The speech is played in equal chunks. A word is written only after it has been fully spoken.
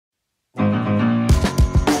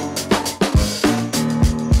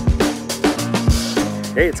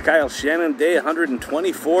Hey, it's Kyle Shannon, day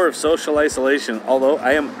 124 of social isolation, although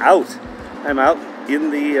I am out. I'm out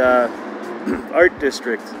in the art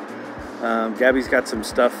district. Gabby's got some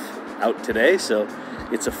stuff out today, so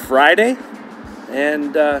it's a Friday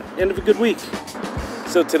and end of a good week.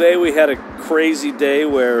 So today we had a crazy day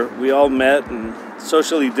where we all met and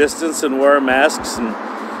socially distanced and wore our masks and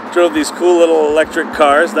drove these cool little electric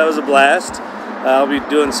cars. That was a blast. I'll be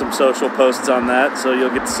doing some social posts on that, so you'll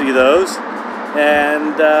get to see those.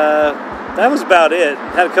 And that was about it.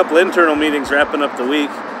 Had a couple internal meetings wrapping up the week,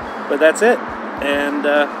 but that's it. And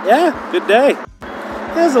yeah, good day.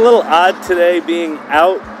 It was a little odd today being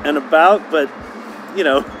out and about, but you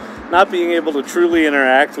know, not being able to truly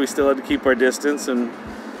interact. We still had to keep our distance and,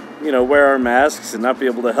 you know, wear our masks and not be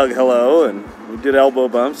able to hug hello, and we did elbow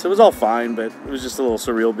bumps. It was all fine, but it was just a little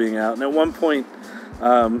surreal being out. And at one point,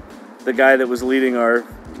 the guy that was leading our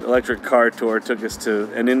electric car tour took us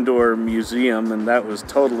to an indoor museum, and that was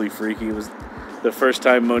totally freaky. It was the first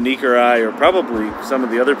time Monique or I, or probably some of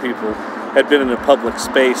the other people, had been in a public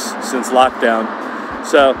space since lockdown.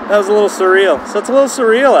 So that was a little surreal. So it's a little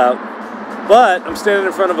surreal out, but I'm standing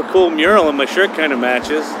in front of a cool mural and my shirt kind of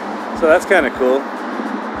matches. So that's kind of cool.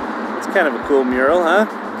 It's kind of a cool mural, huh?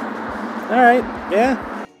 All right, yeah.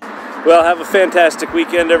 Well, have a fantastic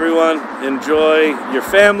weekend, everyone. Enjoy your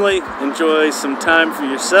family. Enjoy some time for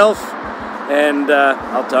yourself. And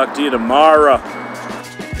I'll talk to you tomorrow.